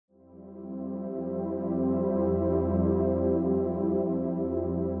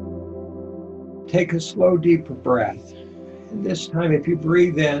take a slow, deep breath. And this time, if you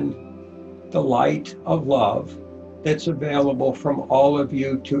breathe in the light of love that's available from all of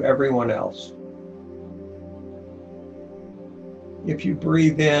you to everyone else. If you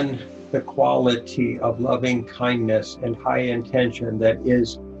breathe in the quality of loving kindness and high intention that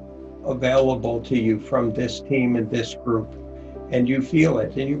is available to you from this team and this group, and you feel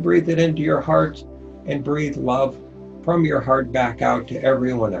it, and you breathe it into your heart and breathe love from your heart back out to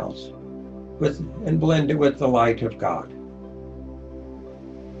everyone else, and blend it with the light of God.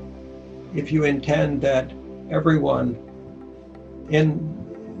 If you intend that everyone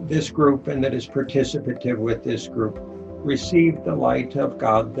in this group and that is participative with this group receive the light of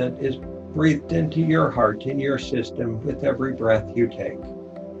God that is breathed into your heart, in your system, with every breath you take,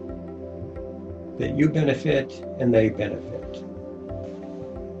 that you benefit and they benefit.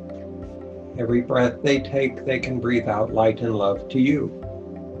 Every breath they take, they can breathe out light and love to you.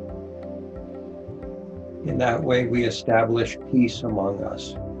 In that way, we establish peace among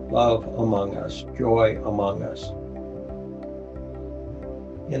us, love among us, joy among us.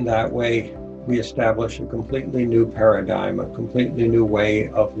 In that way, we establish a completely new paradigm, a completely new way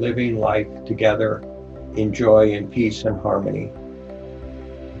of living life together in joy and peace and harmony.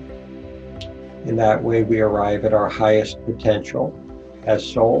 In that way, we arrive at our highest potential as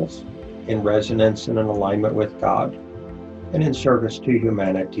souls, in resonance and in alignment with God, and in service to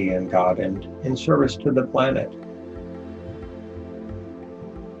humanity and God, and in service to the planet.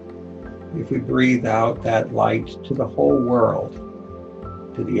 If we breathe out that light to the whole world,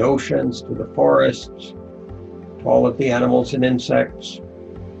 to the oceans, to the forests, to all of the animals and insects,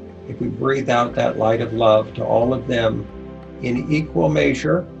 if we breathe out that light of love to all of them in equal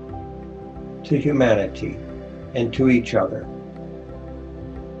measure, to humanity and to each other.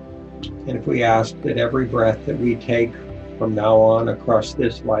 And if we ask that every breath that we take from now on across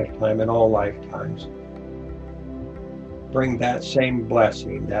this lifetime and all lifetimes, bring that same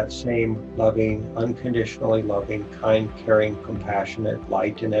blessing, that same loving, unconditionally loving, kind, caring, compassionate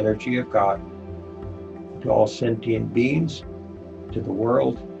light and energy of God to all sentient beings, to the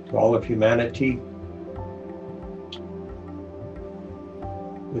world, to all of humanity,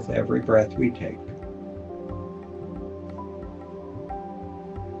 with every breath we take.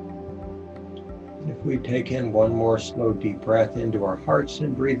 If we take in one more slow, deep breath into our hearts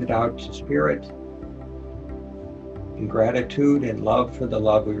and breathe it out to spirit, in gratitude and love for the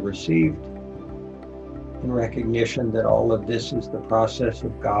love we received, in recognition that all of this is the process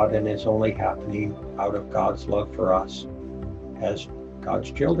of God and is only happening out of God's love for us as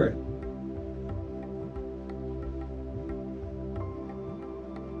God's children.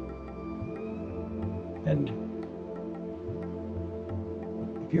 And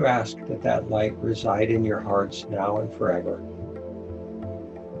if you ask that that light reside in your hearts now and forever,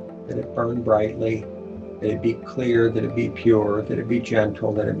 that it burn brightly, that it be clear, that it be pure, that it be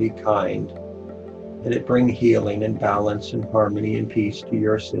gentle, that it be kind, that it bring healing and balance and harmony and peace to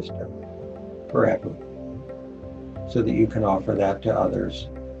your system forever, so that you can offer that to others.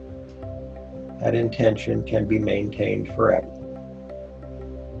 That intention can be maintained forever.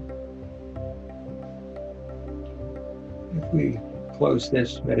 If we close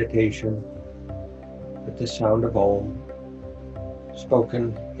this meditation with the sound of Om,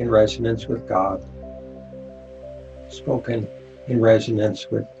 spoken in resonance with God, spoken in resonance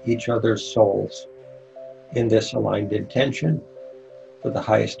with each other's souls, in this aligned intention for the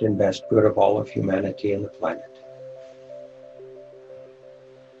highest and best good of all of humanity and the planet.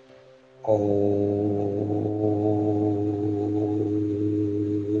 Om.